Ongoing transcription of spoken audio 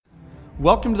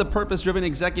Welcome to the Purpose Driven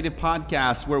Executive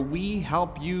Podcast, where we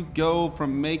help you go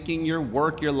from making your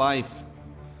work your life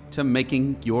to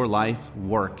making your life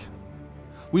work.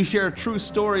 We share true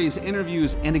stories,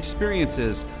 interviews, and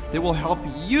experiences that will help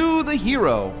you, the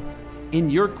hero,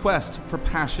 in your quest for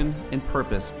passion and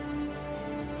purpose.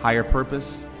 Higher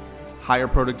purpose, higher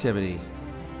productivity.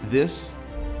 This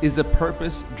is the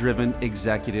Purpose Driven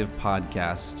Executive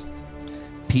Podcast.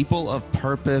 People of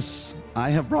purpose. I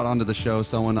have brought onto the show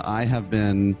someone I have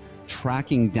been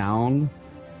tracking down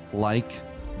like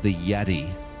the Yeti.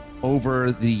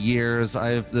 Over the years,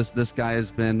 this guy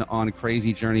has been on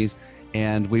crazy journeys,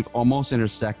 and we've almost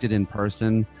intersected in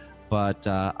person, but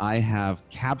I have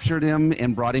captured him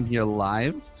and brought him here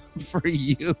live for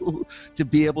you to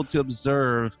be able to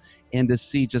observe and to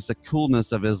see just the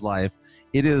coolness of his life.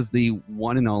 It is the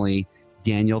one and only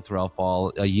Daniel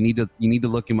Threlfall. You need to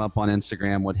look him up on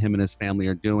Instagram, what him and his family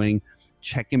are doing.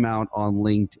 Check him out on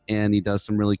LinkedIn. He does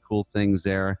some really cool things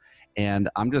there. And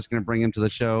I'm just going to bring him to the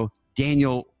show.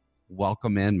 Daniel,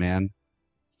 welcome in, man.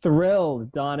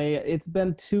 Thrilled, Donnie. It's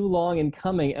been too long in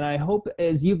coming. And I hope,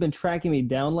 as you've been tracking me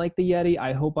down like the Yeti,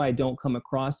 I hope I don't come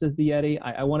across as the Yeti.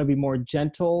 I want to be more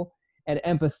gentle and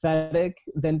empathetic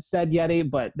than said Yeti.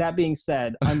 But that being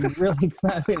said, I'm really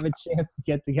glad we have a chance to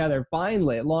get together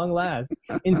finally, at long last,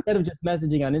 instead of just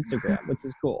messaging on Instagram, which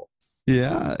is cool.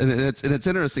 Yeah, and it's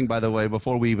interesting, by the way,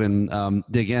 before we even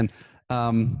dig in,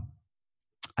 I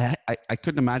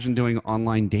couldn't imagine doing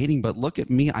online dating, but look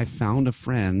at me. I found a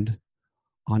friend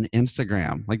on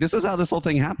Instagram. Like, this is how this whole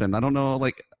thing happened. I don't know,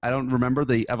 I don't remember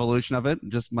the evolution of it.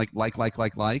 Just like,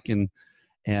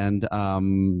 and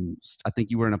I think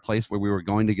you were in a place where we were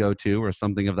going to go to or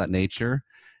something of that nature.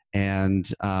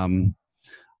 And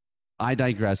I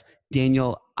digress.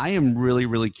 Daniel, I am really,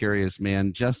 really curious,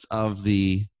 man, just of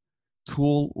the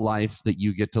cool life that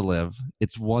you get to live.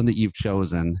 It's one that you've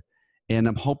chosen. And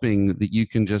I'm hoping that you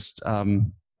can just,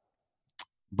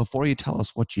 before you tell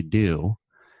us what you do,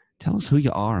 tell us who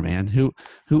you are, man.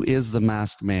 Who is the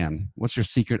masked man? What's your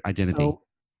secret identity? So,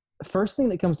 first thing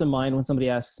that comes to mind when somebody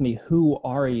asks me, who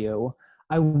are you?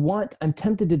 I'm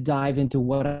tempted to dive into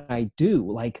what I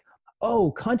do. Like,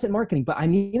 oh, content marketing, but I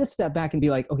need to step back and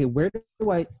be like, okay,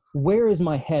 where is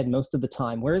my head most of the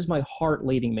time? Where is my heart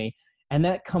leading me? And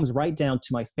that comes right down to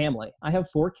my family. I have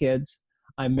 4 kids.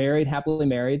 I'm married, happily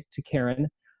married to Karen.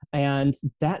 And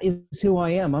that is who I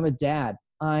am. I'm a dad.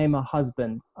 I'm a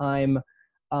husband. I'm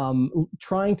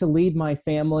trying to lead my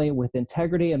family with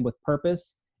integrity and with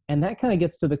purpose. And that kind of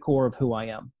gets to the core of who I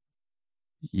am.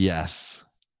 Yes.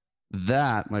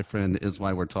 That, my friend, is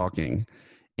why we're talking.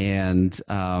 And,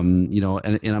 I'm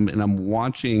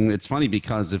watching. It's funny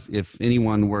because if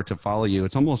anyone were to follow you,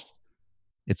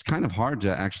 it's kind of hard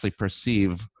to actually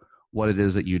perceive what it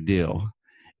is that you do.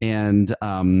 And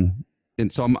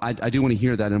so I do want to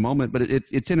hear that in a moment, but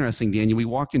it's interesting, Daniel. We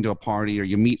walk into a party or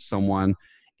you meet someone,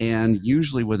 and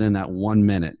usually within that 1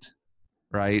 minute,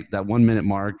 right? That 1 minute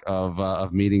mark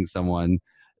of meeting someone,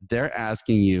 they're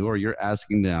asking you, or you're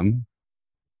asking them,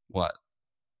 what?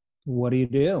 What do you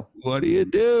do? What do you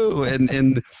do?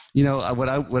 And what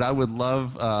I would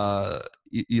love,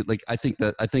 I think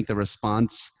the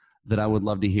response that I would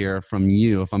love to hear from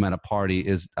you if I'm at a party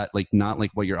is not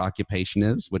like what your occupation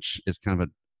is, which is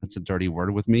that's a dirty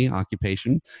word with me,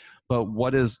 occupation. But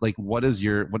what are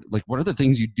the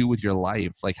things you do with your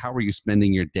life? Like, how are you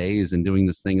spending your days and doing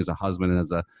this thing as a husband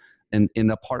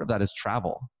and a part of that is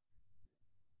travel.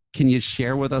 Can you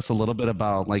share with us a little bit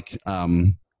about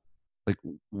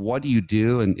what do you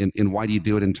do and why do you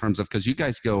do it in terms of, because you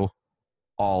guys go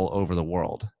all over the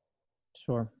world?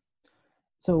 Sure.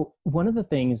 So one of the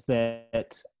things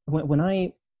that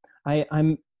when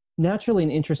I'm naturally an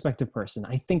introspective person,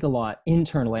 I think a lot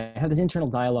internally. I have this internal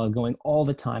dialogue going all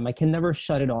the time. I can never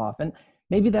shut it off. And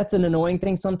maybe that's an annoying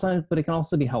thing sometimes, but it can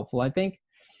also be helpful, I think.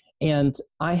 And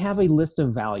I have a list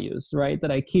of values, right, that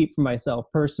I keep for myself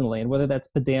personally. And whether that's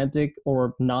pedantic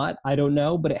or not, I don't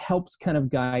know, but it helps kind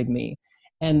of guide me.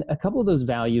 And a couple of those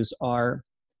values are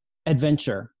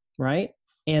adventure, right?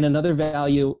 And another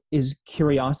value is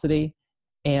curiosity.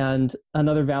 And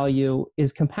another value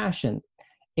is compassion.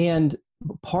 And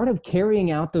part of carrying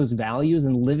out those values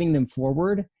and living them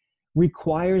forward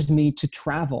requires me to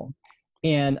travel.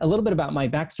 And a little bit about my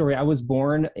backstory. I was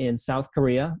born in South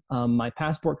Korea. My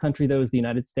passport country, though, is the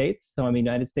United States. So I'm a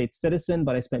United States citizen,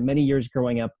 but I spent many years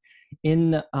growing up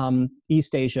in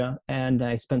East Asia. And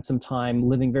I spent some time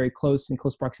living very in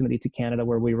close proximity to Canada,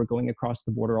 where we were going across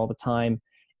the border all the time.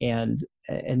 And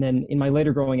then in my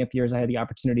later growing up years, I had the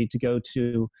opportunity to go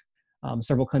to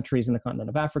several countries in the continent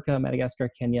of Africa,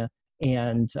 Madagascar, Kenya,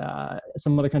 and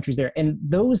some other countries there. And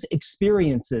those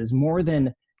experiences, more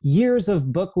than years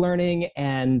of book learning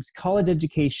and college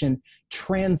education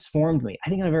transformed me, I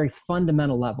think, on a very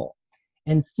fundamental level.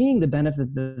 And seeing the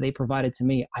benefit that they provided to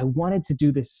me, I wanted to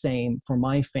do the same for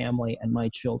my family and my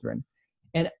children.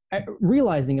 And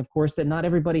realizing, of course, that not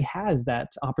everybody has that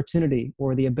opportunity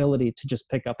or the ability to just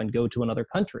pick up and go to another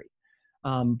country.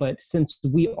 But since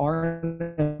we are,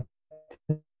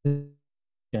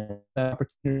 that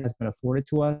opportunity has been afforded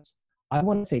to us, I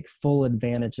want to take full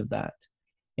advantage of that.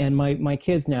 And my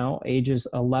kids now, ages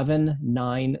 11,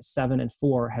 9, 7, and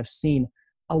 4, have seen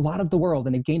a lot of the world,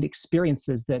 and they've gained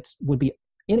experiences that would be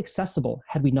inaccessible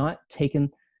had we not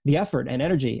taken the effort and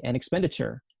energy and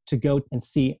expenditure to go and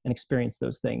see and experience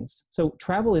those things. So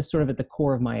travel is sort of at the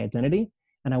core of my identity,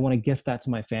 and I want to gift that to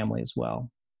my family as well.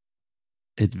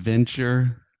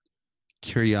 Adventure,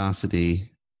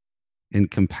 curiosity,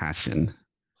 and compassion.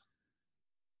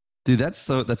 Dude, that's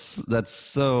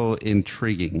so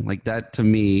intriguing. Like, that to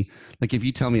me, like, if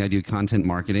you tell me I do content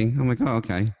marketing, I'm like, oh,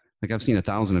 okay. Like, I've seen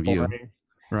 1,000 of you,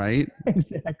 right?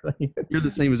 Exactly. You're the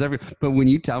same as but when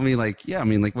you tell me, like, yeah, I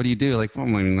mean, like, what do you do? Like, well, I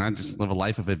mean, I just live a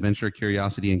life of adventure,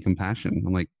 curiosity, and compassion.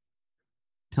 I'm like,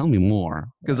 tell me more.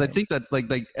 Because I think that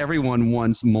like everyone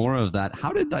wants more of that.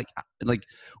 How did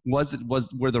were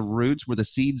the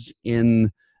seeds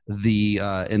in the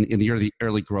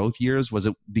early growth years? Was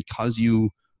it because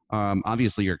you,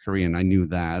 obviously you're Korean. I knew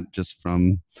that just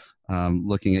from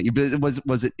looking at you. But is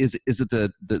it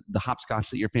the hopscotch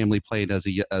that your family played as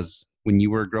when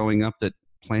you were growing up that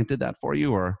planted that for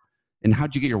you, and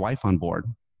how'd you get your wife on board?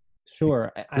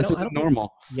 Sure. This isn't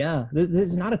normal. Yeah, this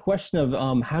is not a question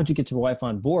of how'd you get your wife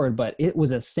on board, but it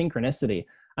was a synchronicity.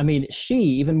 I mean, she,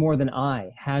 even more than I,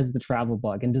 has the travel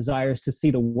bug and desires to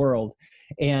see the world.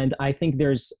 And I think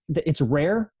it's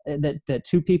rare that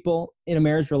two people in a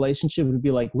marriage relationship would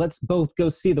be like, let's both go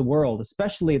see the world,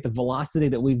 especially at the velocity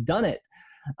that we've done it.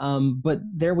 But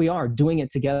there we are doing it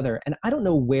together. And I don't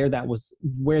know where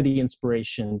the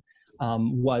inspiration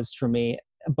was for me,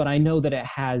 but I know that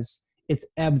it's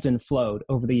ebbed and flowed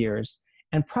over the years.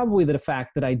 And probably the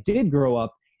fact that I did grow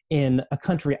up in a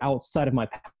country outside of my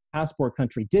passport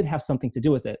country did have something to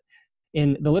do with it.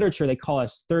 In the literature, they call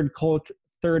us third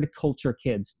culture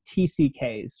kids,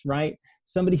 TCKs, right?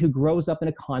 Somebody who grows up in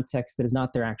a context that is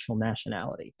not their actual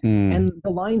nationality. And the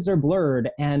lines are blurred,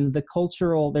 and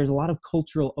there's a lot of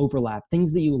cultural overlap,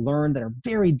 things that you learn that are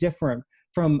very different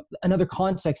from another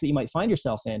context that you might find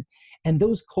yourself in. And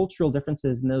those cultural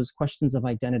differences and those questions of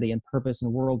identity and purpose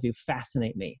and worldview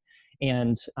fascinate me,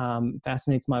 and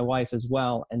fascinates my wife as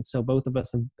well. And so both of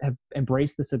us have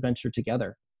embraced this adventure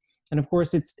together. And of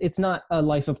course, it's not a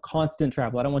life of constant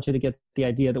travel. I don't want you to get the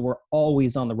idea that we're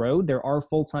always on the road. There are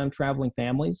full-time traveling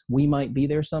families. We might be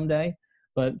there someday.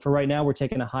 But for right now, we're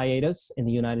taking a hiatus in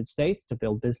the United States to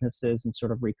build businesses and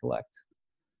sort of recollect.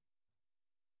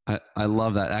 I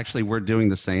love that. Actually, we're doing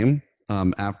the same.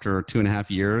 After 2.5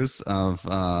 years of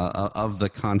the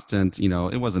constant,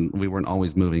 we weren't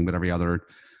always moving, but about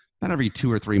every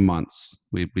 2 or 3 months,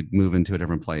 we'd move into a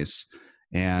different place.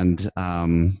 And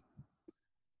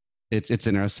it's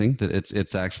interesting that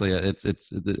it's actually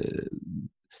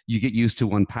you get used to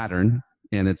one pattern,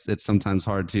 and it's sometimes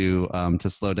hard to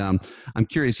slow down. I'm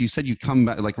curious. You said you come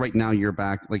back, like right now you're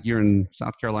back, like you're in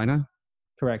South Carolina?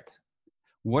 Correct.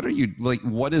 What are you like?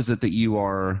 What is it that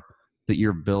you're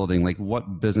building? Like,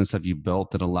 what business have you built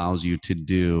that allows you to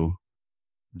do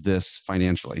this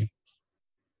financially?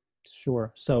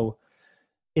 Sure. So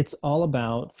it's all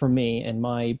about, for me and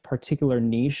my particular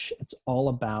niche, it's all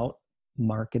about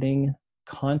marketing,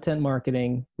 content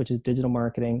marketing, which is digital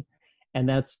marketing. And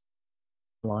that's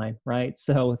line, right?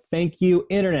 So thank you,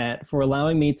 Internet, for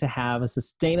allowing me to have a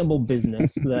sustainable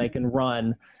business that I can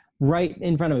run right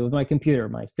in front of me with my computer,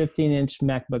 my 15-inch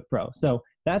MacBook Pro. So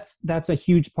that's a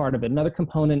huge part of it. Another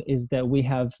component is that we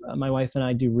have, my wife and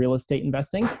I do real estate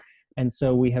investing. And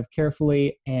so we have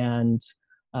carefully and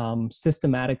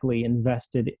systematically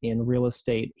invested in real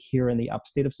estate here in the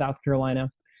upstate of South Carolina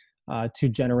to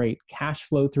generate cash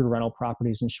flow through rental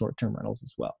properties and short-term rentals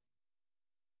as well.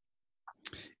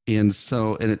 And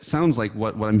it sounds like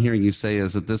what I'm hearing you say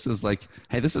is that this is like,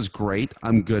 hey, this is great.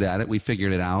 I'm good at it. We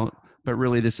figured it out. But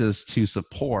really, this is to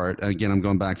support, again, I'm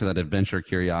going back to that adventure,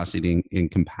 curiosity,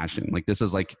 and compassion. Like, this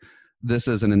is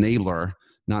an enabler,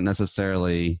 not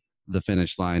necessarily the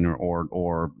finish line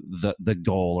or the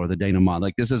goal or the denouement.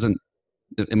 Like, this isn't,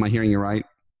 am I hearing you right?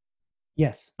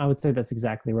 Yes, I would say that's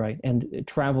exactly right. And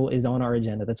travel is on our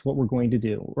agenda. That's what we're going to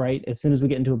do, right? As soon as we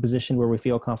get into a position where we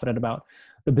feel confident about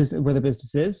the business, where the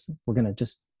business is, we're going to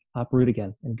just uproot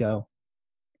again and go.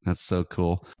 That's so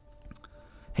cool.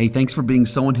 Hey, thanks for being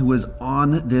someone who is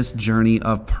on this journey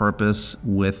of purpose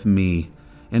with me.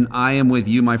 and I am with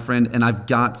you, my friend, and I've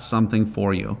got something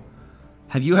for you.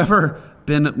 Have you ever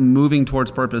been moving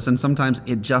towards purpose and sometimes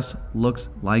it just looks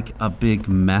like a big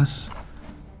mess?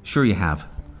 Sure you have.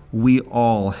 We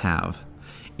all have.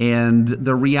 And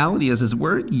the reality is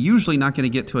we're usually not going to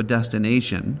get to a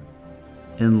destination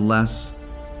unless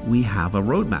we have a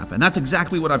roadmap. And that's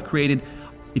exactly what I've created.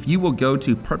 If you will go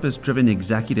to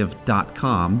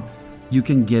purposedrivenexecutive.com, you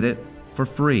can get it for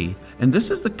free. And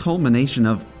this is the culmination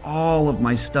of all of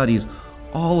my studies,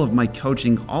 all of my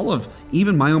coaching, all of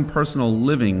even my own personal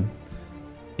living.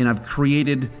 And I've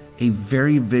created a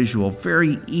very visual,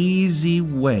 very easy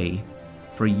way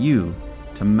for you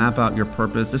to map out your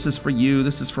purpose. This is for you.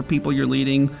 This is for people you're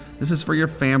leading. This is for your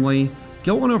family.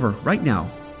 Go on over right now,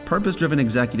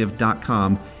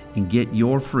 purposedrivenexecutive.com, and get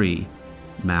your free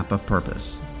map of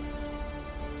purpose.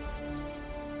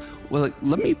 Well,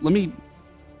 let me.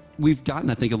 We've gotten,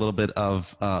 I think, a little bit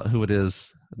of who it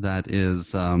is that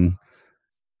is the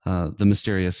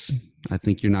mysterious. I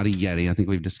think you're not a Yeti. I think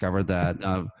we've discovered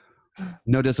that.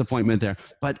 No disappointment there.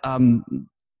 But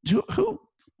who,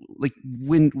 like,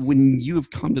 when you have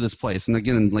come to this place, and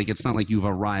again, like, it's not like you've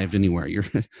arrived anywhere. You're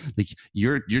like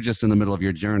you're just in the middle of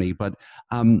your journey. But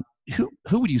who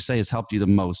would you say has helped you the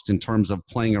most in terms of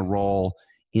playing a role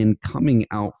in coming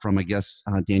out from, I guess,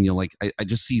 Daniel, like I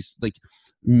just see like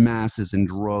masses and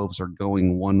droves are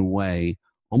going one way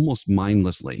almost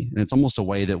mindlessly. And it's almost a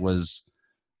way that was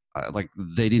like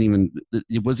they didn't even,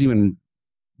 it wasn't even,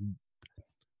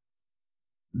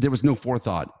 there was no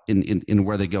forethought in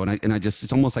where they go. And I just,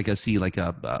 it's almost like I see like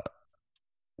a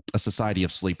society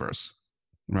of sleepers,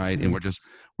 right? Mm-hmm. And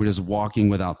we're just walking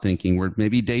without thinking. We're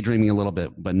maybe daydreaming a little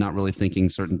bit, but not really thinking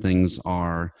certain things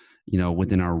are,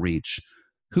 within our reach.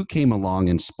 Who came along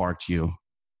and sparked you?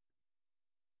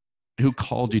 Who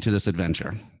called you to this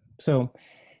adventure? So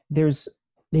there's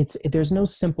no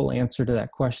simple answer to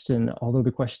that question, although the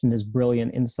question is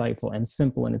brilliant, insightful, and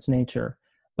simple in its nature.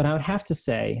 But I would have to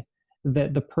say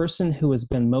that the person who has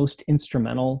been most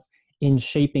instrumental in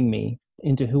shaping me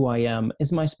into who I am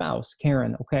is my spouse,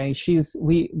 Karen. Okay. She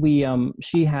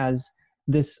has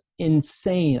this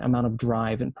insane amount of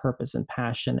drive and purpose and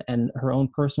passion and her own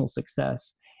personal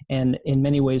success. And in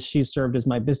many ways, she's served as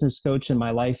my business coach and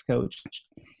my life coach.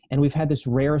 And we've had this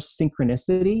rare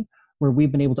synchronicity where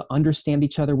we've been able to understand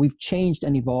each other. We've changed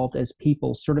and evolved as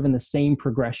people, sort of in the same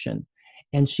progression.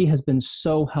 And she has been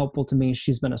so helpful to me.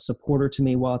 She's been a supporter to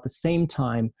me, while at the same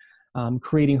time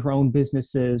creating her own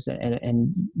businesses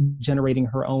and generating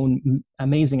her own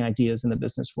amazing ideas in the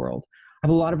business world. I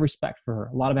have a lot of respect for her,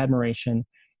 a lot of admiration.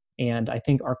 And I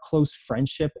think our close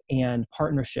friendship and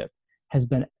partnership has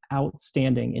been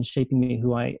outstanding in shaping me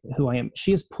who I am.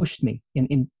 She has pushed me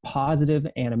in positive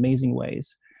and amazing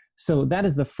ways. So that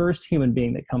is the first human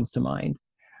being that comes to mind.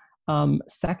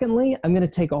 Secondly, I'm going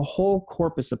to take a whole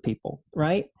corpus of people,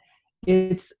 right?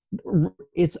 It's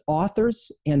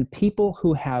authors and people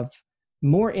who have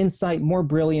more insight, more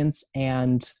brilliance,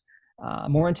 and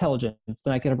more intelligence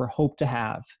than I could ever hope to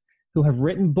have, who have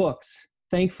written books,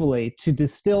 thankfully, to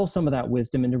distill some of that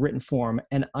wisdom into written form.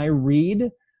 And I read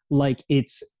like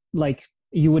it's like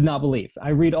you would not believe. I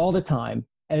read all the time.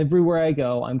 Everywhere I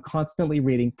go, I'm constantly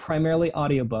reading, primarily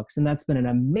audiobooks, and that's been an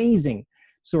amazing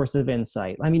source of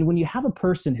insight. I mean, when you have a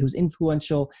person who's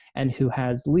influential and who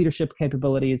has leadership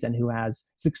capabilities and who has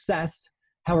success,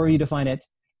 however you define it,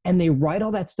 and they write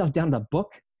all that stuff down in a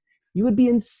book, you would be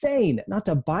insane not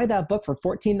to buy that book for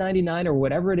 $14.99 or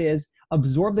whatever it is,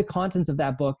 absorb the contents of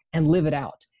that book and live it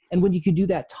out. And when you can do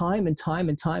that time and time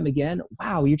and time again,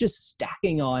 wow, you're just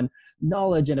stacking on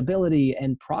knowledge and ability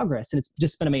and progress. And it's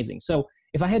just been amazing. So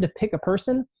if I had to pick a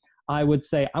person, I would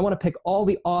say I want to pick all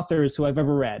the authors who I've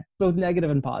ever read, both negative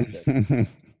and positive.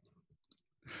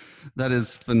 That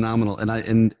is phenomenal.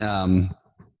 And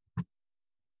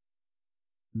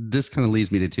this kind of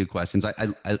leads me to two questions. I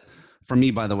for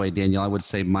me, by the way, Daniel, I would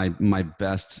say my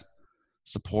best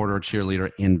supporter, cheerleader,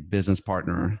 and business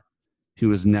partner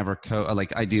who is never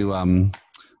like I do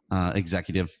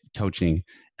executive coaching.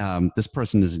 This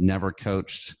person is never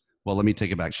coached. Well, let me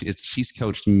take it back. She's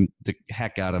coached the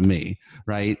heck out of me,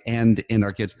 right? And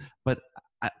our kids. But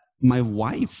my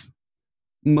wife,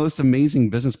 most amazing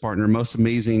business partner, most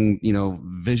amazing,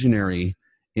 visionary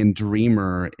and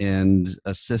dreamer and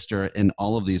a sister and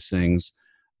all of these things.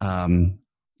 I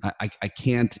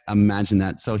can't imagine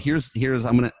that. So here's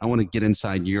I want to get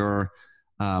inside your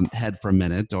head for a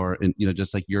minute, or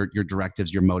just like your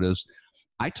directives, your motives.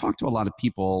 I talk to a lot of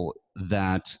people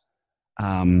that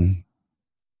they're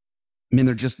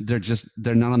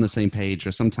not on the same page,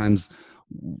 or sometimes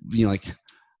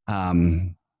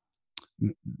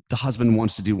the husband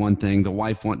wants to do one thing, the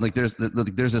wife wants, like there's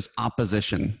this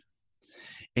opposition.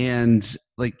 And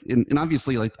like, and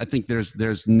obviously, like, I think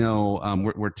there's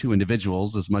no, we're two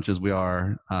individuals as much as we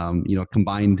are,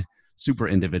 combined super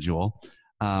individual.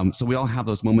 So we all have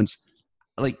those moments.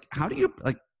 Like, how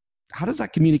does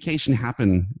that communication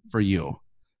happen for you?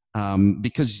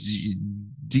 Because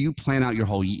do you plan out your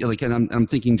whole year? Like, and I'm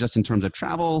thinking just in terms of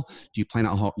travel, do you plan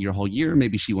out your whole year?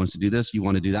 Maybe she wants to do this, you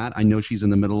want to do that. I know she's in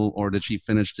the middle, or did she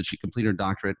complete her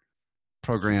doctorate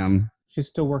program? She's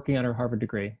still working on her Harvard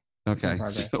degree. Okay,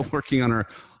 so working on her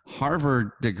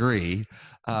Harvard degree,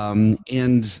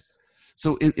 and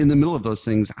so in the middle of those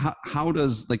things, how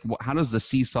does the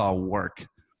seesaw work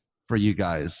for you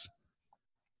guys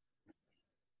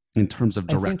in terms of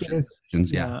directions?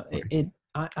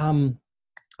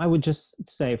 I would just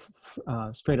say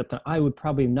straight up that I would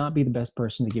probably not be the best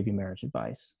person to give you marriage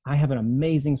advice. I have an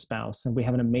amazing spouse and we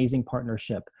have an amazing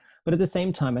partnership, but at the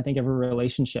same time, I think every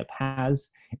relationship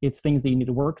has its things that you need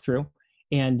to work through.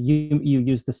 And you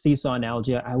use the seesaw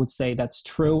analogy. I would say that's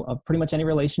true of pretty much any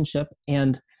relationship.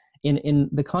 And in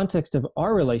the context of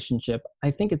our relationship,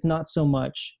 I think it's not so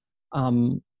much,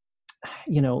 the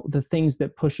things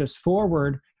that push us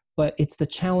forward, but it's the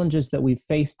challenges that we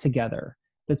face together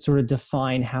that sort of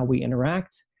define how we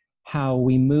interact, how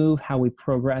we move, how we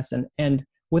progress. And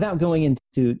without going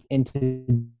into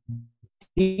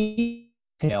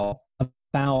detail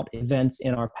about events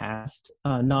in our past,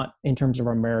 not in terms of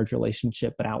our marriage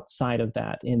relationship, but outside of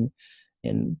that, in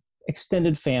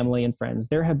extended family and friends,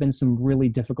 there have been some really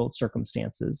difficult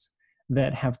circumstances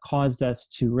that have caused us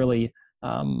to really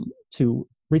to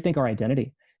rethink our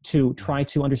identity, to try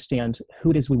to understand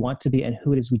who it is we want to be and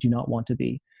who it is we do not want to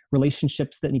be,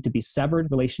 relationships that need to be severed,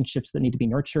 relationships that need to be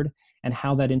nurtured, and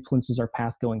how that influences our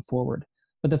path going forward.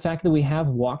 But the fact that we have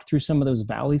walked through some of those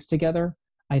valleys together,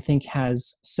 I think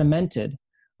has cemented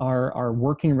our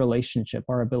working relationship,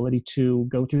 our ability to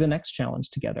go through the next challenge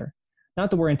together.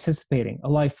 Not that we're anticipating a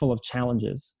life full of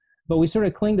challenges, but we sort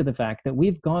of cling to the fact that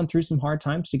we've gone through some hard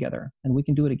times together and we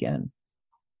can do it again.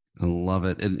 I love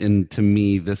it. And to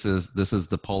me, this is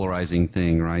the polarizing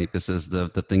thing, right? This is the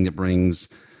thing that brings,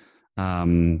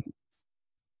 it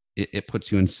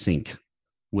puts you in sync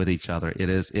with each other. It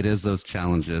is those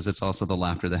challenges. It's also the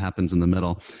laughter that happens in the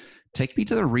middle. Take me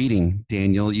to the reading,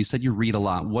 Daniel. You said you read a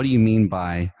lot. What do you mean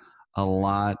by a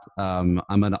lot? I'm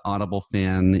an Audible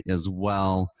fan as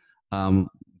well.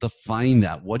 Define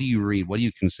that. What do you read? What are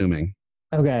you consuming?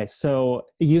 Okay, so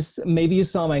maybe you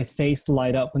saw my face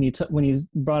light up when you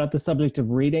brought up the subject of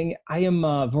reading. I am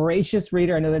a voracious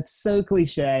reader. I know that's so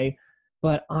cliche,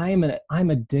 but I'm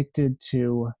addicted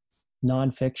to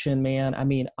nonfiction, man. I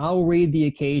mean, I'll read the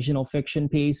occasional fiction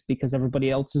piece because everybody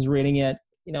else is reading it.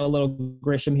 A little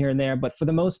Grisham here and there, but for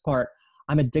the most part,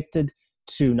 I'm addicted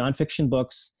to nonfiction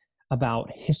books about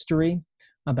history,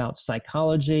 about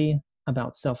psychology,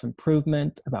 about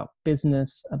self-improvement, about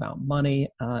business, about money,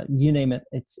 you name it.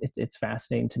 It's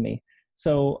fascinating to me.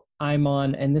 So I'm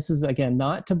on, and this is again,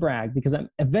 not to brag, because I'm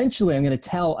going to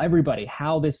tell everybody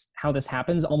how this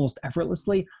happens almost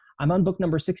effortlessly. I'm on book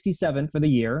number 67 for the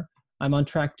year. I'm on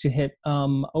track to hit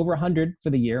over 100 for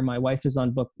the year. My wife is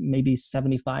on book maybe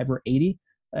 75 or 80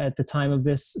 at the time of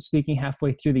this speaking,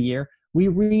 halfway through the year. We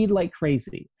read like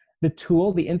crazy. The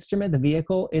tool, the instrument, the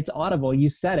vehicle, it's Audible. You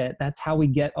said it. That's how we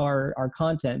get our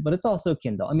content, but it's also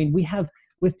Kindle. I mean,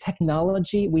 with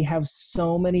technology, we have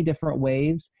so many different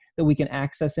ways that we can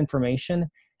access information.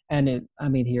 And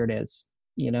here it is,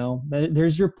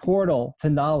 there's your portal to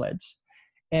knowledge.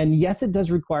 And yes, it does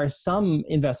require some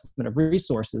investment of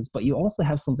resources, but you also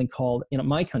have something called, in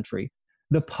my country,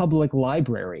 the public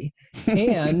library.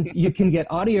 And you can get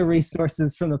audio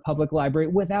resources from the public library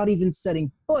without even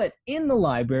setting foot in the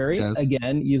library, yes.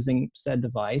 Again, using said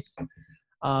device.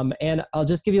 And I'll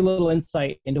just give you a little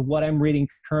insight into what I'm reading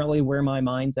currently, where my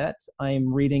mind's at.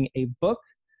 I'm reading a book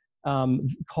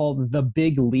called The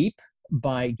Big Leap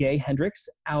by Gay Hendricks,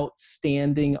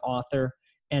 outstanding author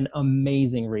and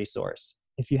amazing resource.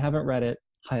 If you haven't read it,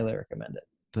 highly recommend it.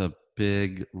 The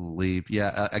Big Leap.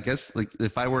 Yeah, I guess like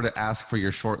if I were to ask for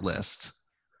your short list,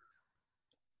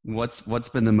 what's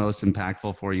been the most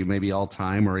impactful for you, maybe all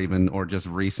time or just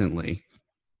recently?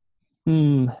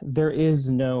 There is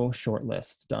no short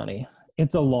list, Donnie.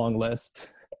 It's a long list.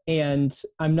 And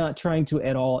I'm not trying to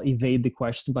at all evade the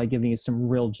question by giving you some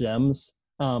real gems.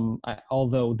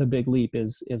 Although The Big Leap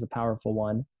is a powerful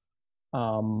one.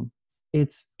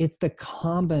 It's the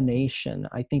combination,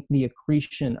 I think, the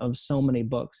accretion of so many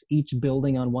books, each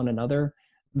building on one another,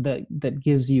 that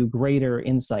gives you greater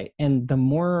insight. And the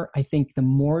more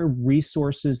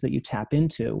resources that you tap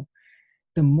into,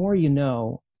 the more you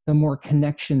know, the more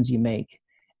connections you make,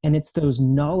 And it's those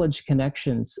knowledge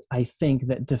connections, I think,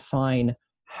 that define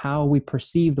how we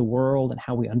perceive the world and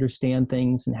how we understand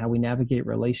things and how we navigate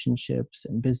relationships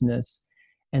and business.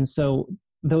 And so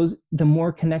the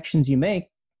more connections you make,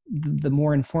 the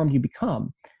more informed you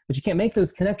become. But you can't make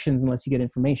those connections unless you get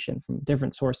information from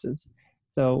different sources.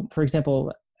 So, for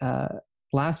example,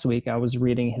 last week I was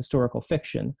reading historical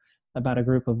fiction about a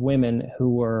group of women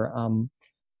who were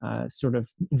sort of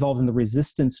involved in the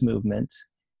resistance movement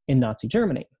in Nazi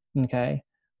Germany. Okay.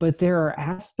 But there are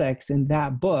aspects in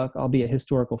that book, albeit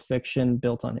historical fiction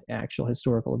built on actual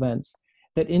historical events,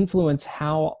 that influence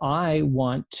how I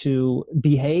want to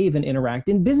behave and interact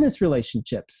in business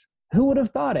relationships. Who would have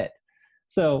thought it?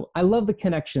 So I love the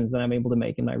connections that I'm able to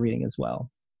make in my reading as well.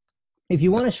 If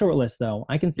you want a short list, though,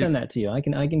 I can send that to you. I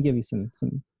can give you some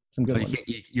good ones.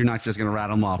 You're not just going to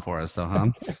rattle them off for us, though, huh?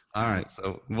 All right,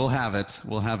 so we'll have it.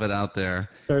 We'll have it out there.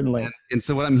 Certainly. And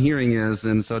so what I'm hearing is,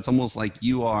 and so it's almost like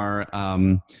you are,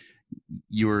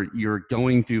 you're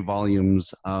going through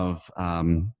volumes of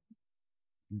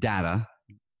data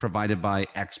provided by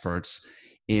experts,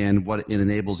 and what it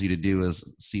enables you to do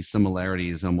is see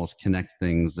similarities, almost connect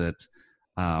things that.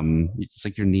 It's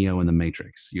like you're Neo in the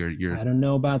Matrix. You're. I don't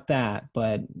know about that,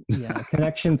 but yeah,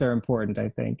 connections are important, I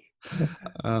think.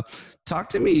 Talk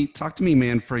to me,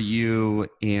 man. For you,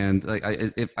 and like,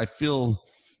 if I feel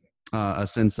a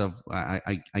sense of,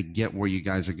 I get where you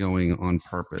guys are going on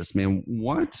purpose, man.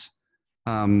 What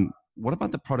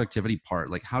about the productivity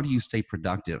part? Like, how do you stay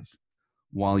productive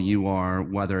while you are,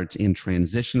 whether it's in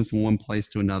transition from one place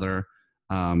to another,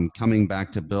 coming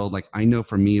back to build? Like, I know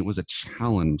for me, it was a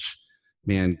challenge.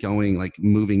 Man,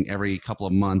 moving every couple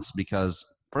of months,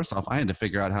 because first off, I had to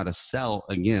figure out how to sell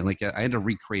again. Like, I had to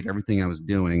recreate everything I was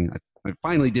doing. I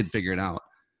finally did figure it out.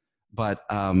 But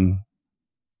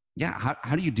yeah,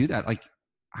 how do you do that? Like,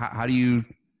 how do you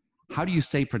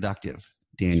stay productive,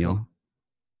 Daniel?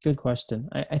 Sure. Good question.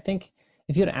 I think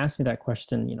if you had asked me that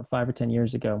question, 5 or 10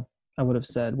 years ago, I would have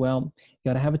said, well, you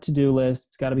got to have a to-do list.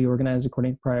 It's got to be organized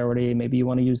according to priority. Maybe you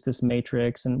want to use this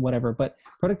matrix and whatever. But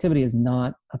productivity is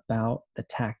not about the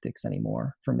tactics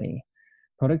anymore for me.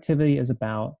 Productivity is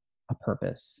about a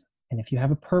purpose. And if you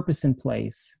have a purpose in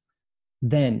place,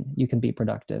 then you can be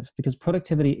productive, because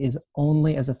productivity is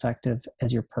only as effective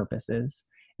as your purpose is.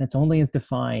 And it's only as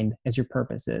defined as your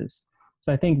purpose is.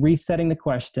 So I think resetting the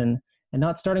question and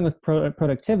not starting with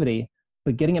productivity,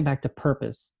 but getting it back to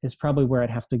purpose is probably where I'd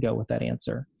have to go with that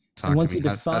answer. Once you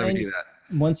define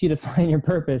your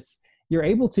purpose, you're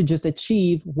able to just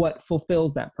achieve what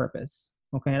fulfills that purpose.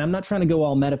 Okay. And I'm not trying to go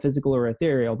all metaphysical or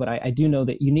ethereal, but I do know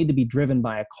that you need to be driven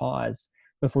by a cause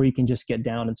before you can just get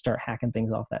down and start hacking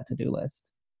things off that to-do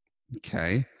list.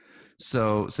 Okay.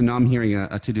 So now I'm hearing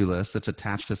a to-do list that's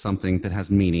attached to something that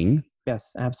has meaning.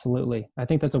 Yes, absolutely. I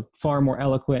think that's a far more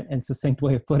eloquent and succinct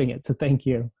way of putting it. So thank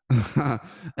you.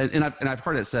 and I've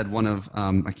heard it said, one of,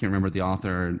 I can't remember the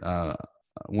author,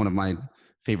 one of my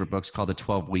favorite books called The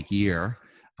 12-Week Year.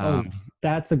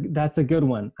 That's a good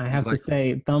one. I have to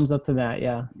say, thumbs up to that.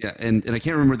 Yeah. Yeah. And I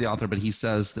can't remember the author, but he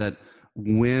says that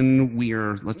when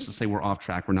let's just say we're off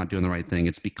track, we're not doing the right thing,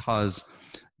 it's because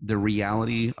the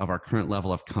reality of our current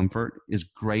level of comfort is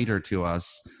greater to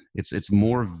us. It's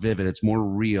more vivid. It's more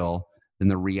real than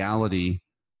the reality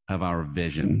of our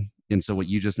vision. And so what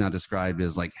you just now described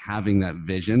is like having that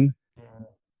vision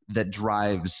that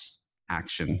drives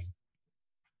action.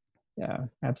 Yeah,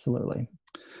 absolutely.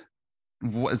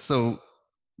 So,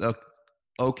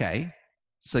 okay.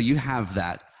 So you have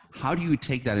that. How do you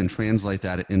take that and translate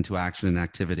that into action and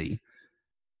activity?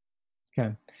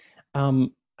 Okay.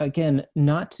 Again,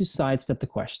 not to sidestep the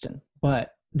question,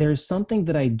 but there's something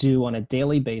that I do on a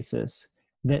daily basis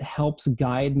that helps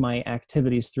guide my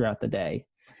activities throughout the day.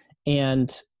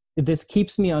 And this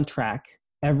keeps me on track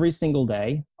every single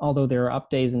day, although there are up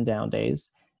days and down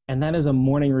days. And that is a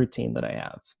morning routine that I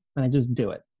have. And I just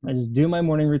do it. I just do my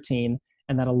morning routine,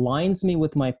 and that aligns me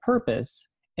with my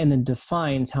purpose and then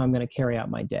defines how I'm going to carry out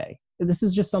my day. This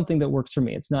is just something that works for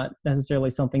me. It's not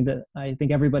necessarily something that I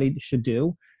think everybody should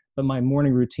do, but my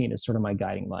morning routine is sort of my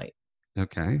guiding light.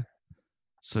 Okay.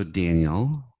 So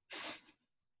Daniel,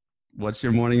 what's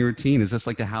your morning routine? Is this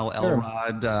like the Hal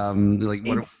Elrod?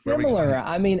 It's similar.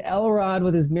 I mean, Elrod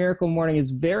with his Miracle Morning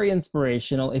is very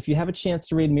inspirational. If you have a chance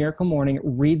to read Miracle Morning,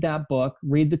 read that book,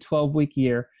 read The 12-Week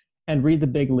Year, and read The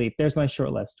Big Leap. There's my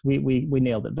short list. We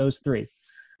nailed it. Those three.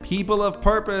 People of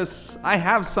purpose, I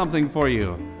have something for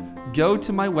you. Go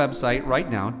to my website right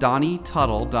now,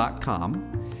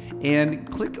 DonnieTuttle.com, and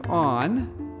click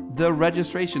on the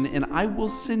registration, and I will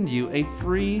send you a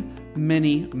free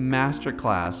mini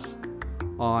masterclass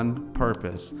on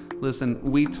purpose. Listen,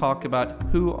 we talk about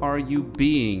who are you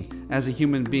being as a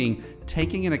human being,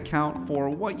 taking an account for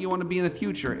what you want to be in the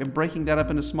future and breaking that up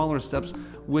into smaller steps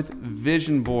with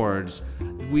vision boards.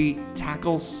 We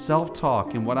tackle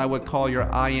self-talk and what I would call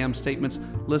your I am statements.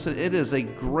 Listen, it is a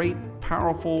great,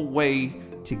 powerful way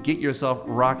to get yourself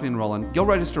rocking and rolling. Go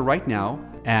register right now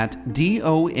at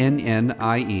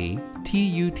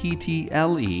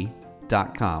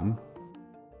DonnieTuttle.com.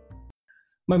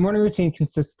 My morning routine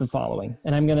consists of the following,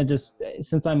 and I'm going to just,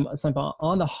 since I'm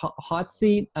on the hot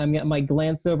seat, I might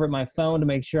glance over at my phone to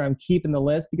make sure I'm keeping the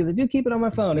list, because I do keep it on my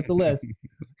phone. It's a list.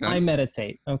 Okay. I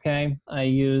meditate, okay? I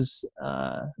use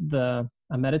a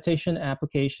meditation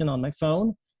application on my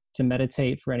phone to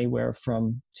meditate for anywhere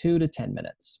from 2 to 10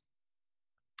 minutes.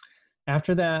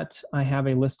 After that, I have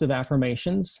a list of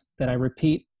affirmations that I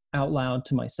repeat out loud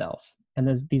to myself. And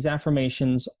these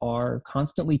affirmations are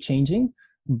constantly changing,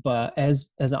 but as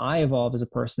I evolve as a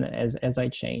person, as I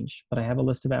change. But I have a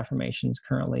list of affirmations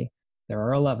currently. There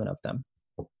are 11 of them.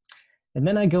 And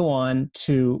then I go on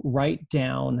to write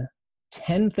down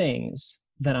 10 things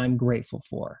that I'm grateful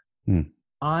for.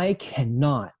 I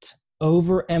cannot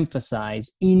overemphasize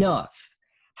enough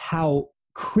how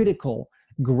critical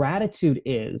gratitude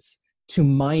is to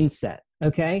mindset.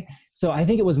 Okay. So I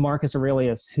think it was Marcus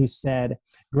Aurelius who said,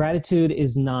 gratitude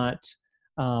is not,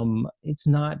 it's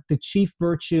not the chief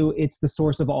virtue, it's the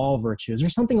source of all virtues, or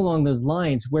something along those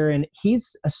lines, wherein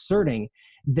he's asserting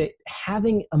that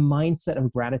having a mindset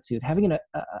of gratitude, having a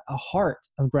heart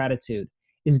of gratitude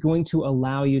is going to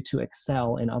allow you to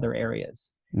excel in other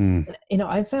areas. And,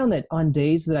 I found that on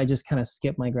days that I just kind of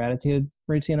skip my gratitude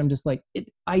routine, I'm just like,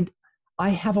 I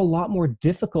have a lot more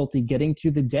difficulty getting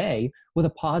through the day with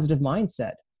a positive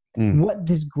mindset. What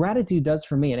this gratitude does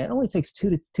for me, and it only takes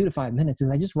 2 to 5 minutes, is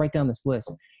I just write down this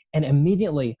list, and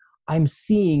immediately I'm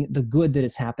seeing the good that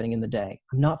is happening in the day.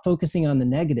 I'm not focusing on the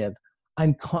negative.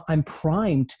 I'm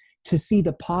primed to see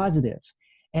the positive,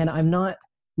 and I'm not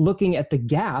looking at the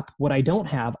gap, what I don't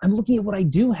have. I'm looking at what I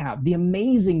do have, the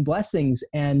amazing blessings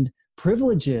and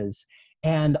privileges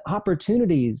and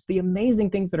opportunities, the amazing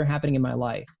things that are happening in my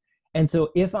life. And so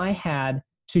if I had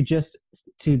to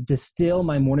distill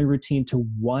my morning routine to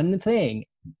one thing,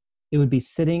 it would be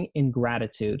sitting in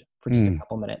gratitude for just a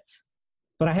couple minutes.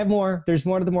 But I have more. There's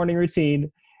more to the morning routine.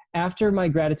 After my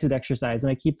gratitude exercise, and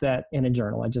I keep that in a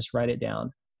journal, I just write it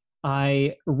down,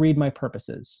 I read my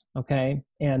purposes, okay?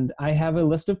 And I have a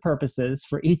list of purposes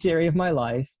for each area of my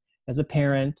life, as a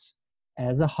parent,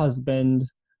 as a husband,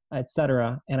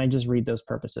 etc. And I just read those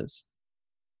purposes.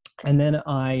 And then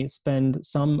I spend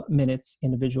some minutes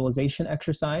in a visualization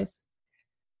exercise.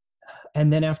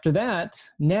 And then after that,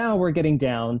 now we're getting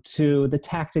down to the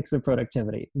tactics of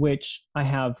productivity, which I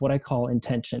have what I call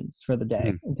intentions for the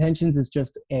day. Intentions is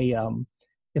just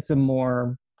it's a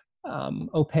more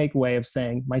opaque way of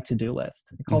saying my to-do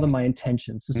list. I call them my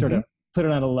intentions to sort of put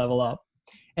it on a level up.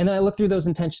 And then I look through those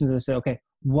intentions and I say, okay,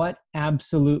 what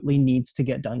absolutely needs to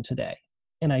get done today?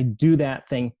 And I do that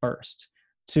thing first.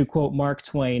 To quote Mark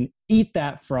Twain, eat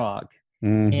that frog.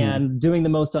 And doing the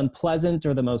most unpleasant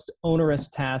or the most onerous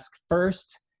task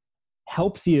first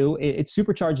helps you. It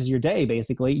supercharges your day,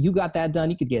 basically. You got that done,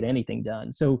 you could get anything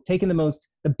done. So taking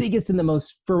the biggest and the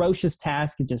most ferocious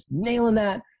task and just nailing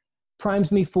that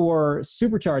primes me for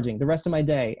supercharging the rest of my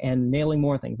day and nailing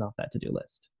more things off that to-do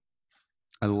list.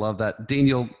 I love that.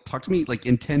 Daniel, talk to me like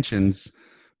intentions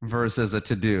versus a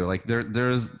to-do. Like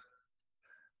there's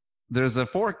a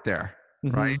fork there.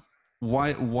 Right?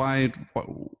 Why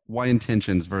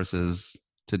intentions versus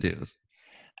to-dos?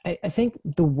 I think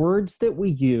the words that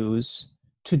we use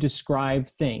to describe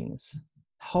things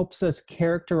helps us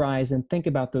characterize and think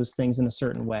about those things in a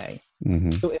certain way.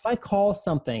 So if I call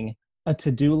something a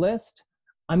to-do list,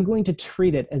 I'm going to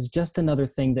treat it as just another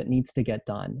thing that needs to get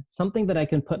done. Something that I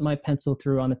can put my pencil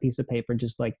through on a piece of paper,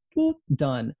 just like, boop,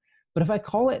 done. But if I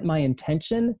call it my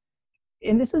intention,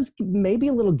 and this is maybe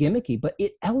a little gimmicky, but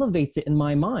it elevates it in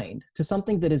my mind to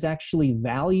something that is actually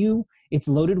value. It's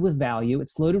loaded with value.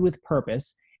 It's loaded with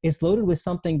purpose. It's loaded with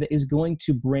something that is going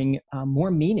to bring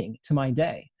more meaning to my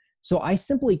day. So I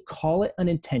simply call it an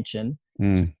intention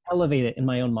to elevate it in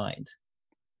my own mind.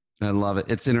 I love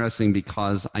it. It's interesting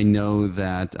because I know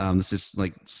that this is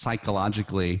like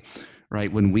psychologically,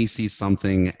 right? When we see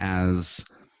something as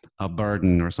a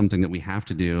burden or something that we have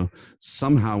to do,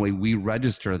 somehow we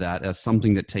register that as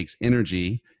something that takes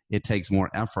energy, it takes more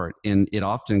effort, and it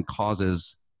often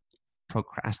causes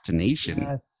procrastination.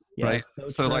 Yes, right?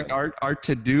 So like our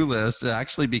to-do list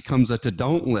actually becomes a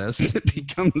to-don't list. It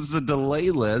becomes a delay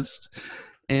list.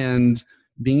 And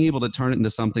being able to turn it into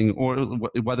something, or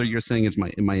whether you're saying it's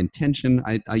my intention,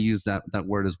 I use that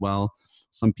word as well.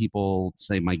 Some people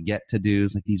say my get to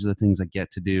do's, like these are the things I get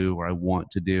to do or I want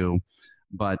to do.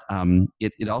 But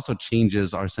it also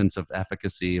changes our sense of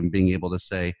efficacy and being able to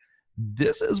say,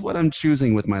 this is what I'm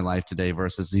choosing with my life today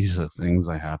versus these are the things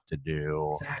I have to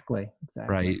do. Exactly.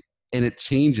 Right. And it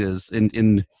changes.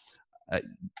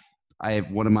 I have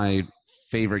one of my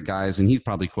favorite guys, and he's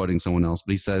probably quoting someone else,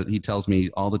 but he tells me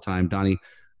all the time, Donnie,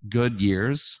 good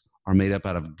years are made up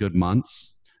out of good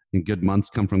months, and good months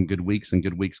come from good weeks, and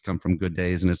good weeks come from good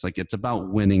days. And it's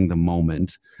about winning the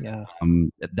moment. Yes.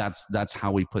 That's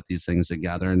how we put these things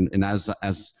together. And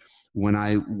as when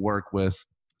I work with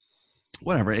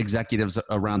whatever executives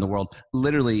around the world,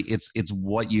 literally it's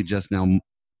what you just now,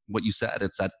 what you said,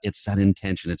 it's that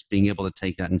intention. It's being able to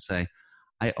take that and say,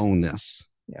 I own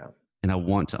this. Yeah. And I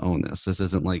want to own this. This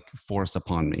isn't like forced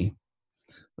upon me.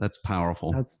 That's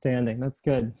powerful. Outstanding. That's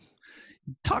good.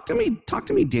 Talk to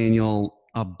me, Daniel,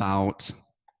 about,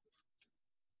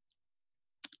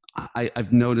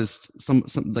 I've noticed some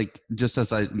like, just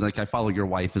as I follow your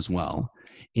wife as well,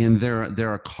 and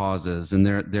there are causes and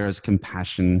there is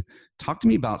compassion. Talk to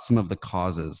me about some of the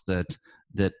causes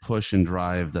that push and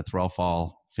drive the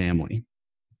Threlfall family.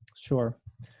 Sure.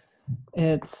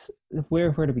 It's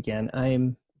where to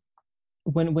begin.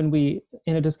 When we,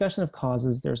 in a discussion of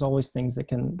causes, there's always things that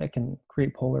can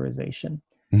create polarization.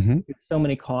 Mm-hmm. So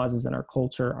many causes in our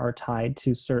culture are tied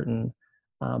to certain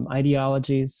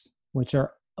ideologies, which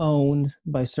are owned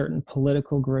by certain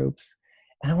political groups.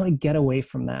 And I want to get away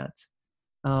from that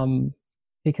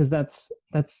because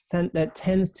that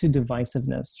tends to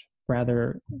divisiveness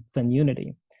rather than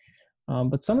unity.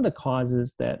 But some of the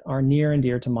causes that are near and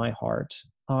dear to my heart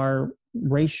are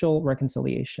racial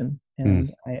reconciliation.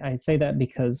 And I say that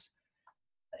because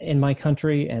in my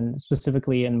country, and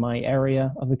specifically in my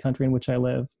area of the country in which I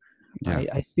live,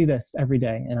 I see this every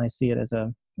day, and I see it as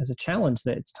a challenge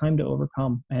that it's time to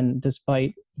overcome. And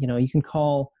despite, you can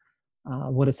call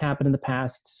what has happened in the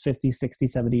past 50, 60,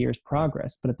 70 years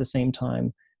progress, but at the same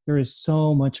time, there is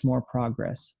so much more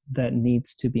progress that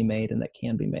needs to be made and that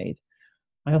can be made.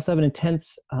 I also have an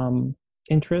intense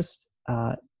interest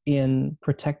in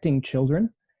protecting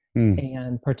children,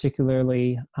 and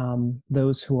particularly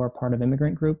those who are part of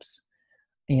immigrant groups.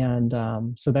 And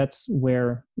so that's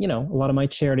where, a lot of my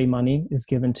charity money is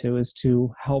given to, is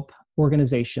to help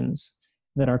organizations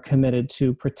that are committed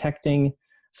to protecting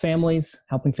families,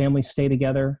 helping families stay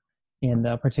together, and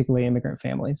particularly immigrant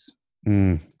families.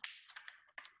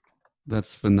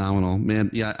 That's phenomenal, man.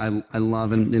 Yeah, I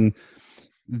love and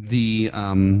the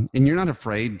and you're not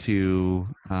afraid to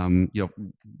to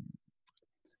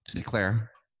declare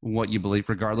what you believe,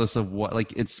 regardless of what,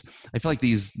 like, I feel like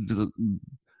the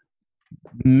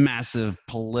massive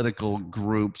political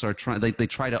groups are trying, they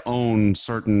try to own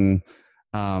certain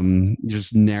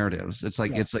just narratives. It's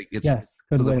like, yes. it's yes,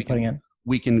 good so way of putting it.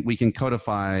 We can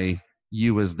codify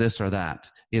you as this or that.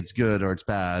 It's good or it's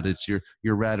bad. It's you're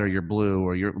red or you're blue,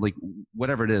 or you're like,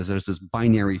 whatever it is. There's this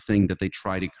binary thing that they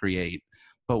try to create.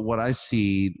 But what I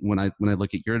see when I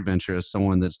look at your adventure is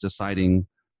someone that's deciding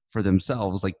for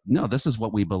themselves, like, no, this is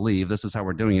what we believe. This is how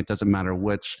we're doing it. Doesn't matter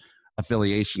which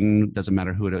affiliation, doesn't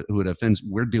matter who it offends.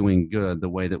 We're doing good the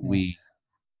way that we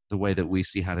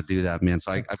see how to do that, man.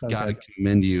 So I've got to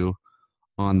commend you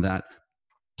on that.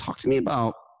 Talk to me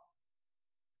about,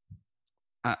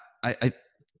 I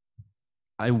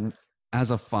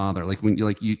as a father, like when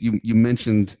you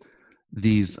mentioned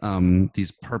these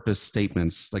purpose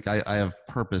statements. Like I have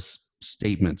purpose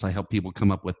statements. I help people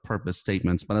come up with purpose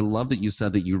statements, but I love that you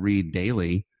said that you read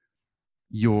daily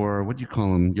your, what do you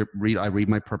call them? I read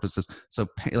my purposes. So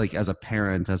like as a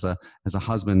parent, as a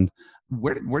husband,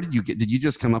 where did you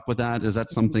just come up with that? Is that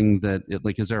something that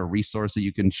is there a resource that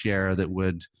you can share that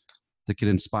could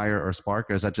inspire or spark,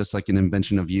 or is that just like an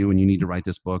invention of you and you need to write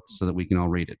this book so that we can all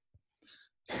read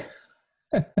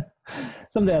it?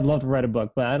 Someday I'd love to write a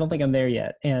book, but I don't think I'm there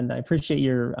yet. And I appreciate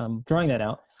your drawing that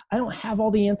out. I don't have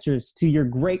all the answers to your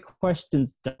great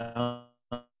questions, Don.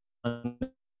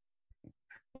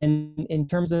 And in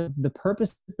terms of the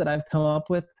purposes that I've come up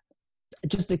with, I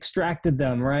just extracted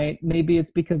them, right? Maybe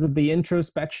it's because of the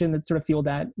introspection that sort of fueled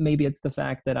that. Maybe it's the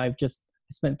fact that I've just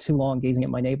spent too long gazing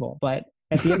at my navel. But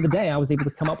at the end of the day, I was able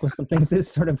to come up with some things that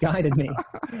sort of guided me.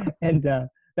 And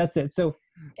that's it. So,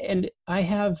 and I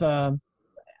have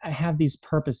these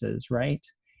purposes, right?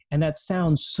 And that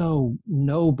sounds so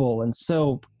noble and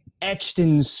so etched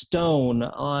in stone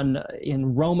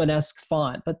in Romanesque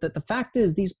font. But the fact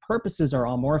is, these purposes are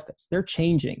amorphous. They're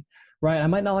changing, right? I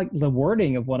might not like the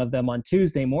wording of one of them on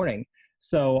Tuesday morning.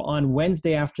 So on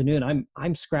Wednesday afternoon,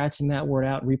 I'm scratching that word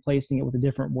out and replacing it with a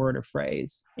different word or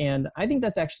phrase. And I think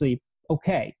that's actually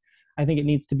okay. I think it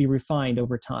needs to be refined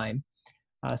over time.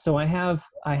 So I have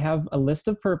a list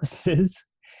of purposes,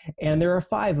 and there are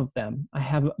 5 of them. I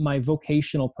have my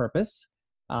vocational purpose,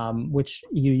 which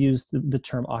you used the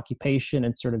term occupation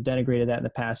and sort of denigrated that in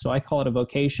the past. So I call it a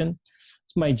vocation.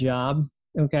 It's my job.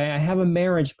 Okay. I have a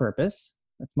marriage purpose.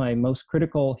 That's my most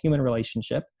critical human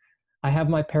relationship. I have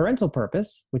my parental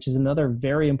purpose, which is another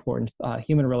very important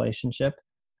human relationship.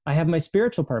 I have my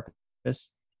spiritual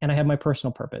purpose, and I have my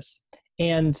personal purpose.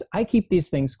 And I keep these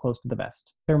things close to the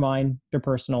vest. They're mine, they're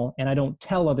personal, and I don't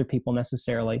tell other people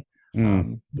necessarily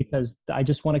because I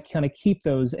just want to kind of keep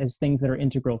those as things that are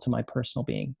integral to my personal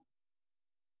being.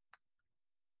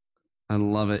 I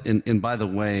love it. And by the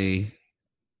way,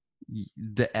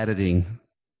 the editing,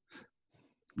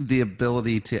 the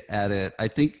ability to edit, I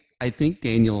think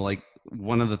Daniel, like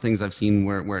one of the things I've seen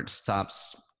where it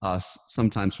stops us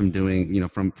sometimes from doing,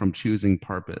 from choosing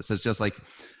purpose. It's just like,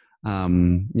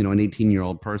 an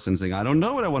 18-year-old person saying, I don't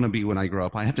know what I want to be when I grow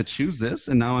up. I have to choose this.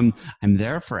 And now I'm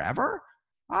there forever.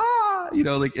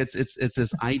 Like it's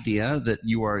this idea that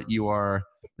you are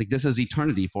like, this is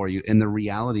eternity for you. And the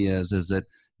reality is that,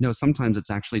 sometimes it's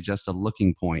actually just a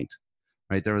looking point,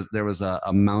 right? There was a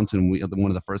mountain. One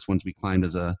of the first ones we climbed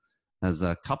as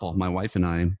a couple, my wife and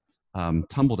I,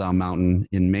 Tumbledown Mountain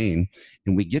in Maine.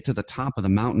 And we get to the top of the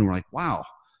mountain. And we're like, wow,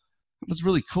 that was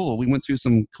really cool. We went through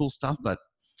some cool stuff, but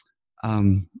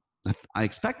I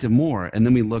expected more. And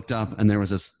then we looked up and there was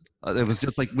this, it was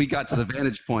just like, we got to the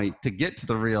vantage point to get to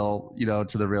the real,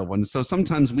 to the real one. So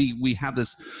sometimes we have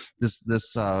this,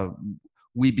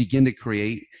 we begin to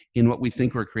create, in what we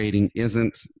think we're creating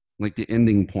isn't like the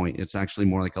ending point. It's actually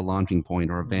more like a launching point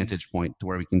or a vantage point to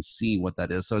where we can see what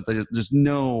that is. So there's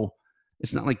no,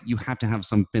 it's not like you have to have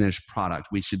some finished product.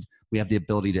 We have the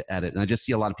ability to edit. And I just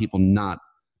see a lot of people not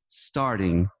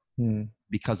starting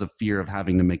because of fear of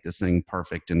having to make this thing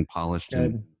perfect and polished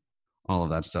and all of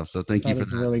that stuff. So thank you for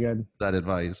that. Really good. That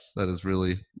advice.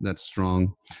 That's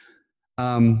strong.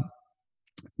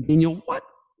 Daniel,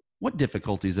 what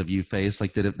difficulties have you faced,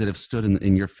 like that have stood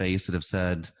in your face, that have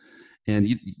said, and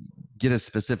you get as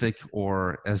specific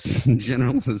or as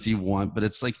general as you want, but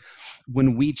it's like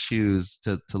when we choose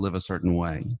to live a certain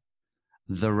way,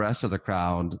 the rest of the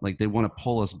crowd, like they want to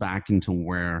pull us back into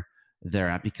where they're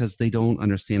at because they don't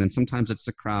understand. And sometimes it's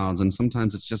the crowds, and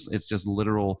sometimes it's just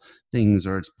literal things,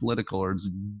 or it's political, or it's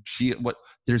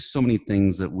there's so many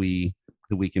things that we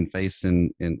can face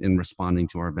in responding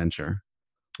to our venture.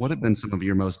 What have been some of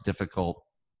your most difficult?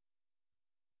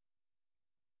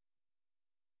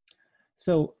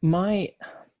 So my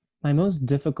most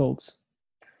difficult,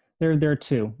 there are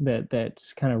 2 that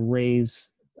kind of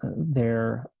raise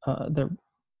that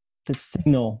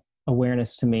signal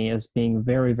awareness to me as being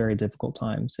very, very difficult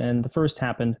times. And the first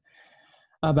happened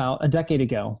about a decade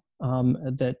ago,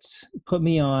 that put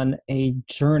me on a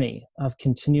journey of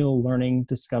continual learning,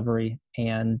 discovery,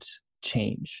 and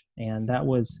change. And that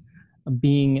was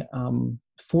being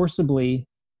forcibly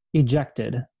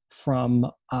ejected from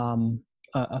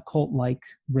a cult-like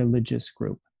religious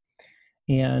group.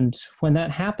 And when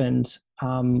that happened,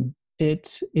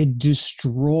 it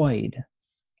destroyed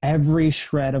every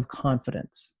shred of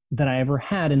confidence that I ever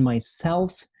had in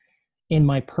myself, in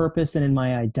my purpose, and in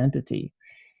my identity.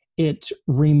 It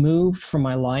removed from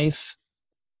my life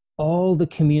all the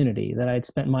community that I'd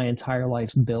spent my entire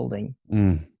life building.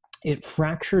 It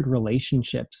fractured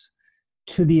relationships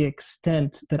to the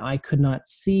extent that I could not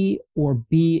see or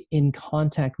be in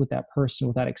contact with that person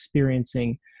without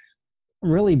experiencing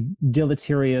really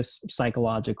deleterious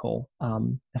psychological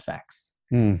effects.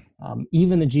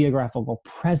 Even the geographical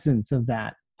presence of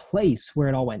that place where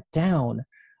it all went down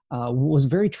was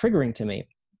very triggering to me.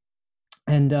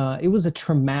 And it was a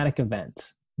traumatic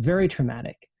event, very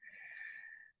traumatic.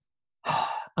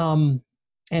 And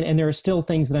there are still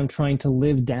things that I'm trying to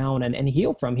live down and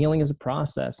heal from. Healing is a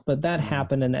process, but that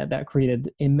happened, and that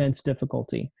created immense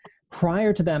difficulty.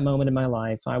 Prior to that moment in my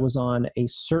life, I was on a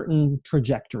certain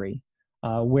trajectory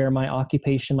where my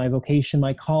occupation, my vocation,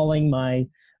 my calling, my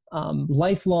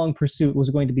lifelong pursuit was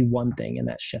going to be one thing, and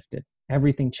that shifted.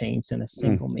 Everything changed in a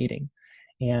single meeting.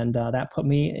 And that put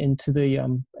me into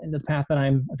the path that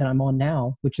I'm on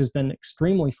now, which has been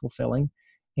extremely fulfilling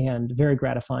and very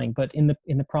gratifying. But in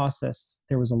the process,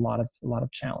 there was a lot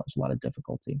of challenge, a lot of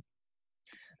difficulty.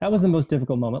 That was the most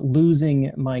difficult moment,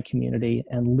 losing my community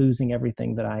and losing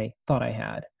everything that I thought I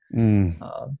had.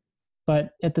 But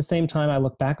at the same time, I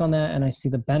look back on that and I see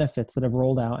the benefits that have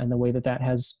rolled out, and the way that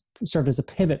has served as a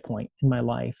pivot point in my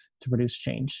life to produce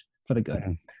change for the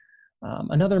good.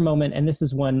 Another moment, and this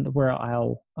is one where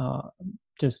I'll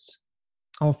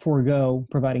forego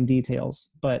providing details,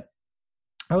 but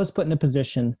I was put in a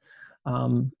position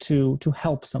to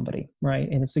help somebody, right,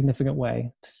 in a significant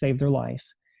way to save their life.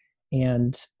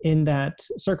 And in that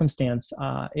circumstance,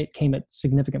 it came at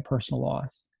significant personal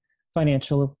loss,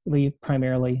 financially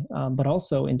primarily, but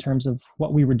also in terms of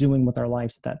what we were doing with our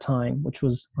lives at that time, which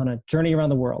was on a journey around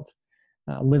the world,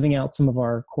 living out some of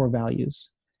our core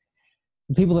values.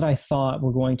 The people that I thought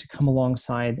were going to come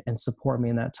alongside and support me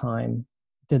in that time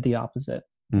did the opposite.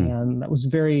 And that was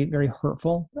very, very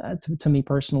hurtful to me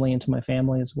personally and to my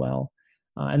family as well.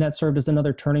 And that served as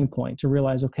another turning point to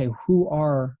realize, okay, who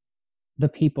are the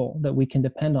people that we can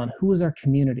depend on? Who is our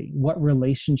community? What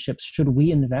relationships should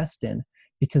we invest in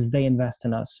because they invest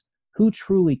in us? Who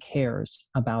truly cares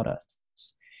about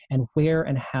us? And where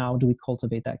and how do we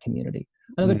cultivate that community?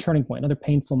 Another turning point, another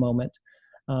painful moment.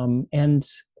 And,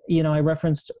 I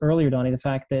referenced earlier, Donnie, the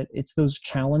fact that it's those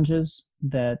challenges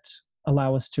that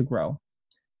allow us to grow.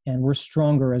 And we're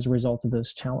stronger as a result of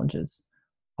those challenges.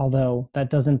 Although that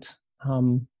doesn't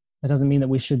mean that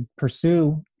we should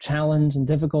pursue challenge and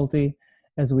difficulty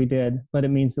as we did, but it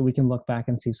means that we can look back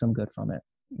and see some good from it.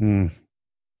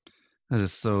 That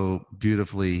is so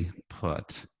beautifully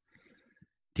put,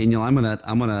 Daniel. I'm gonna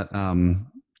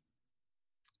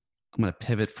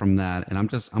pivot from that, and I'm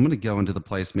gonna go into the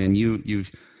place, man.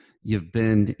 You've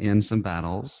been in some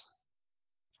battles.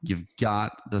 You've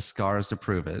got the scars to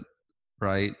prove it.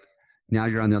 Right now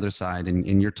you're on the other side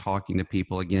and you're talking to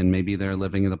people again. Maybe they're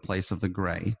living in the place of the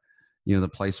gray, the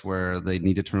place where they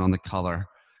need to turn on the color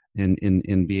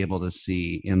and be able to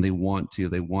see, and they want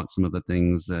some of the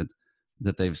things that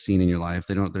they've seen in your life.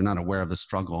 They're not aware of the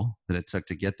struggle that it took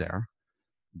to get there.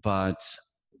 But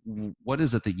what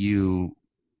is it that you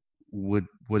would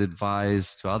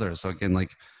advise to others? So again,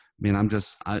 like, man, I'm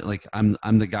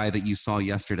the guy that you saw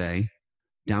yesterday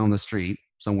down the street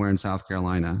somewhere in South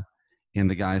Carolina. And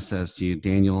the guy says to you,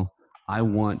 Daniel, I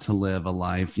want to live a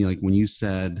life, like when you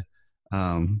said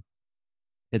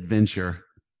adventure,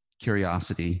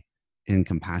 curiosity, and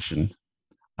compassion,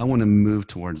 I want to move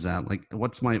towards that. Like,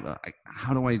 what do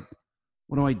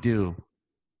I do?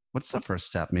 What's the first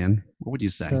step, man? What would you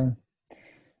say? Sure.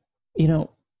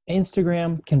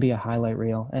 Instagram can be a highlight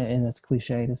reel, and it's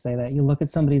cliche to say that. You look at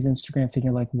somebody's Instagram feed,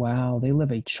 you're like, wow, they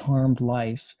live a charmed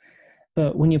life.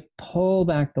 But when you pull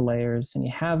back the layers and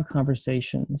you have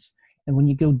conversations, and when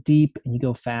you go deep and you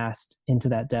go fast into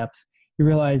that depth, you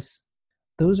realize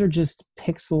those are just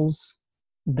pixels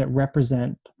that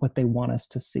represent what they want us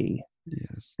to see.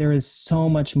 Yes. There is so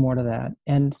much more to that.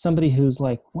 And somebody who's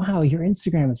like, wow, your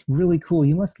Instagram is really cool.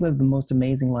 You must live the most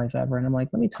amazing life ever. And I'm like,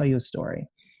 let me tell you a story,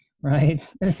 right?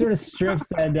 And it sort of strips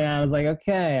that down. I was like,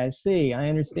 okay, I see, I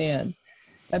understand.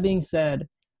 That being said,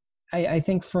 I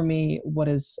think for me, what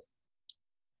has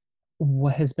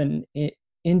been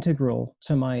integral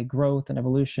to my growth and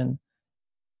evolution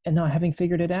and not having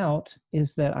figured it out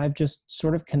is that I've just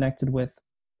sort of connected with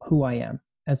who I am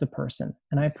as a person.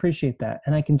 And I appreciate that.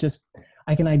 And I can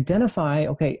identify,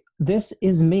 okay, this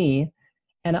is me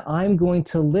and I'm going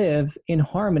to live in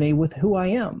harmony with who I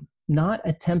am, not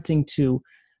attempting to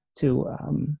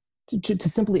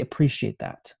simply appreciate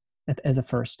that as a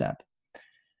first step.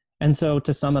 And so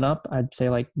to sum it up, I'd say,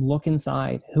 like, look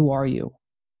inside. Who are you?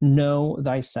 Know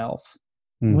thyself.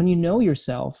 When you know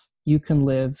yourself, you can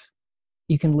live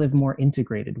more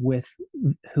integrated with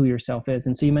who yourself is.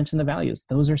 And so you mentioned the values.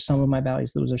 Those are some of my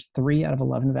values. Those are 3 out of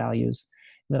 11 values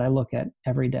that I look at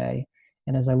every day.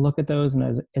 And as I look at those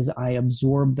and as I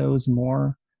absorb those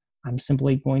more, I'm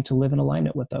simply going to live in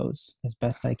alignment with those as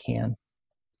best I can.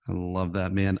 I love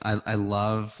that, man. I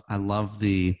love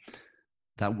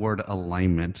that word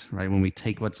alignment, right? When we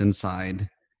take what's inside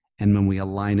and when we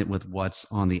align it with what's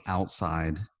on the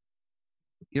outside,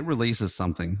 it releases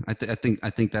something. I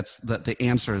think that's the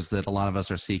answers that a lot of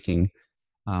us are seeking.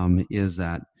 Is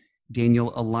that,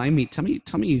 Daniel, align me. Tell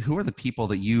me who are the people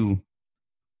that you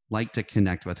like to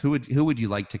connect with? Who would you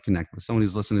like to connect with? Someone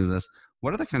who's listening to this.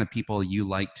 What are the kind of people you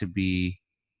like to be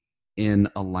in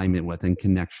alignment with, in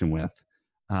connection with,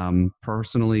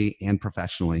 personally and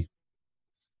professionally?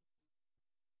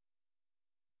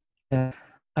 Yeah,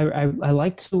 I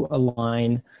like to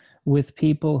align with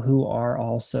people who are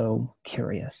also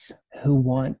curious, who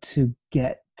want to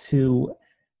get to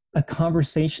a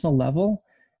conversational level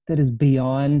that is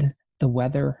beyond the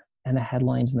weather and the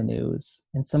headlines in the news,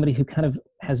 and somebody who kind of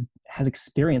has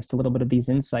experienced a little bit of these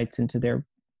insights into their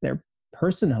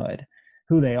personhood,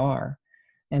 who they are.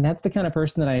 And that's the kind of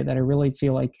person that I really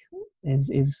feel like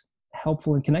is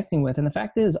helpful in connecting with. And the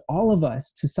fact is, all of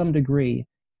us, to some degree,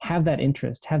 have that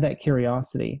interest, have that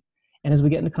curiosity. And as we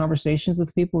get into conversations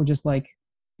with people, we're just like,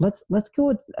 let's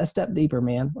go a step deeper,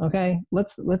 man. Okay.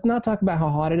 Let's not talk about how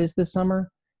hot it is this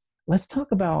summer. Let's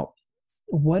talk about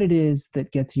what it is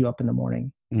that gets you up in the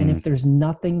morning. And if there's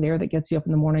nothing there that gets you up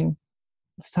in the morning,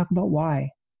 let's talk about why,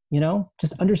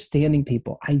 just understanding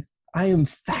people. I am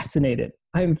fascinated.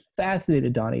 I am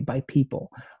fascinated, Donnie, by people,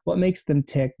 what makes them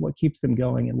tick, what keeps them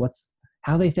going, and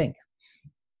how they think.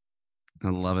 I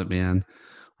love it, man.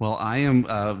 Well, I am,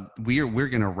 we're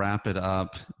going to wrap it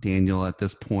up, Daniel, at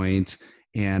this point.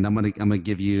 And I'm going to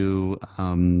give you,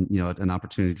 an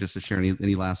opportunity just to share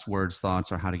any last words,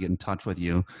 thoughts, or how to get in touch with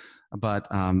you. But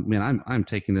man, I'm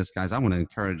taking this, guys. I want to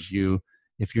encourage you,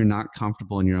 if you're not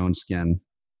comfortable in your own skin,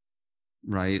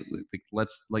 right?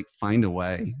 Let's find a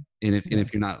way. And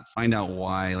if you're not, find out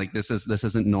why. This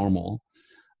isn't normal.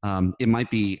 It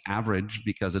might be average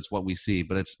because it's what we see,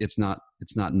 but it's not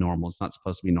normal. It's not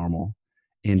supposed to be normal.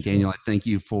 And Daniel, I thank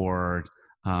you for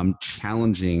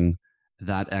challenging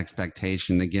that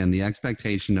expectation. Again, the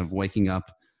expectation of waking up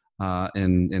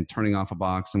and turning off a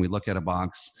box, and we look at a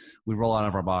box, we roll out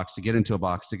of our box to get into a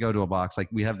box, to go to a box.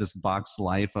 We have this box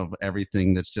life of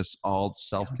everything that's just all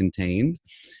self-contained.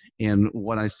 And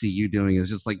what I see you doing is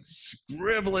just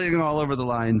scribbling all over the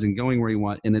lines and going where you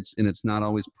want. And it's not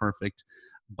always perfect,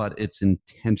 but it's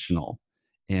intentional.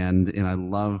 And I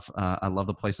love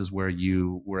the places where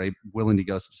you were willing to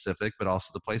go specific, but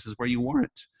also the places where you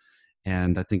weren't.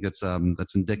 And I think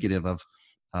that's indicative of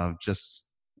just,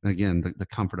 again, the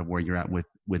comfort of where you're at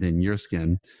within your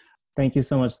skin. Thank you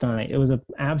so much, Donnie. It was an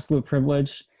absolute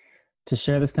privilege to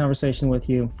share this conversation with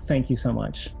you. Thank you so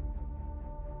much.